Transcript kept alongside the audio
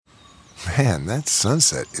Man, that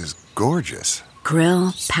sunset is gorgeous.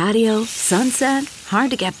 Grill, patio, sunset.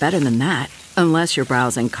 Hard to get better than that. Unless you're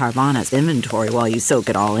browsing Carvana's inventory while you soak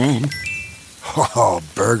it all in. Oh,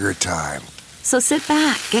 burger time. So sit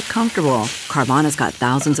back, get comfortable. Carvana's got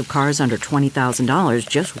thousands of cars under $20,000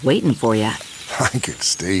 just waiting for you. I could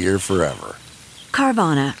stay here forever.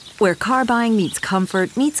 Carvana, where car buying meets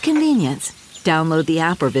comfort meets convenience. Download the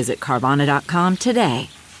app or visit Carvana.com today.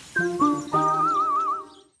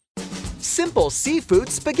 Simple seafood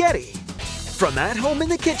spaghetti. From at home in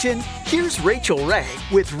the kitchen, here's Rachael Ray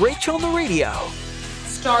with Rachael on the Radio.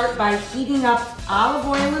 Start by heating up olive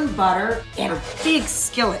oil and butter in a big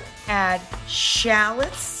skillet. Add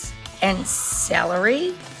shallots and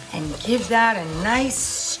celery and give that a nice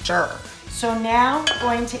stir. So now we're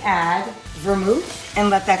going to add vermouth and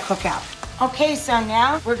let that cook out. Okay, so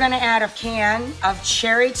now we're gonna add a can of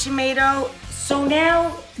cherry tomato. So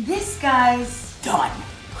now this guy's done.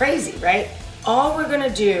 Crazy, right? All we're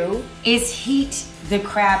gonna do is heat the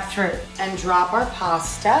crab through and drop our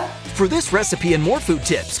pasta. For this recipe and more food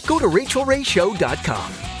tips, go to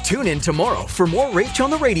RachelRayShow.com. Tune in tomorrow for more Rach on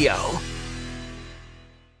the Radio.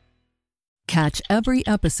 Catch every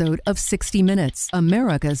episode of 60 Minutes,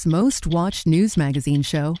 America's most watched news magazine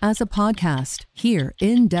show, as a podcast. Hear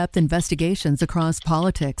in-depth investigations across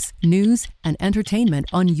politics, news, and entertainment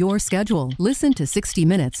on your schedule. Listen to 60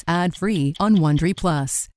 Minutes ad-free on Wondery Plus.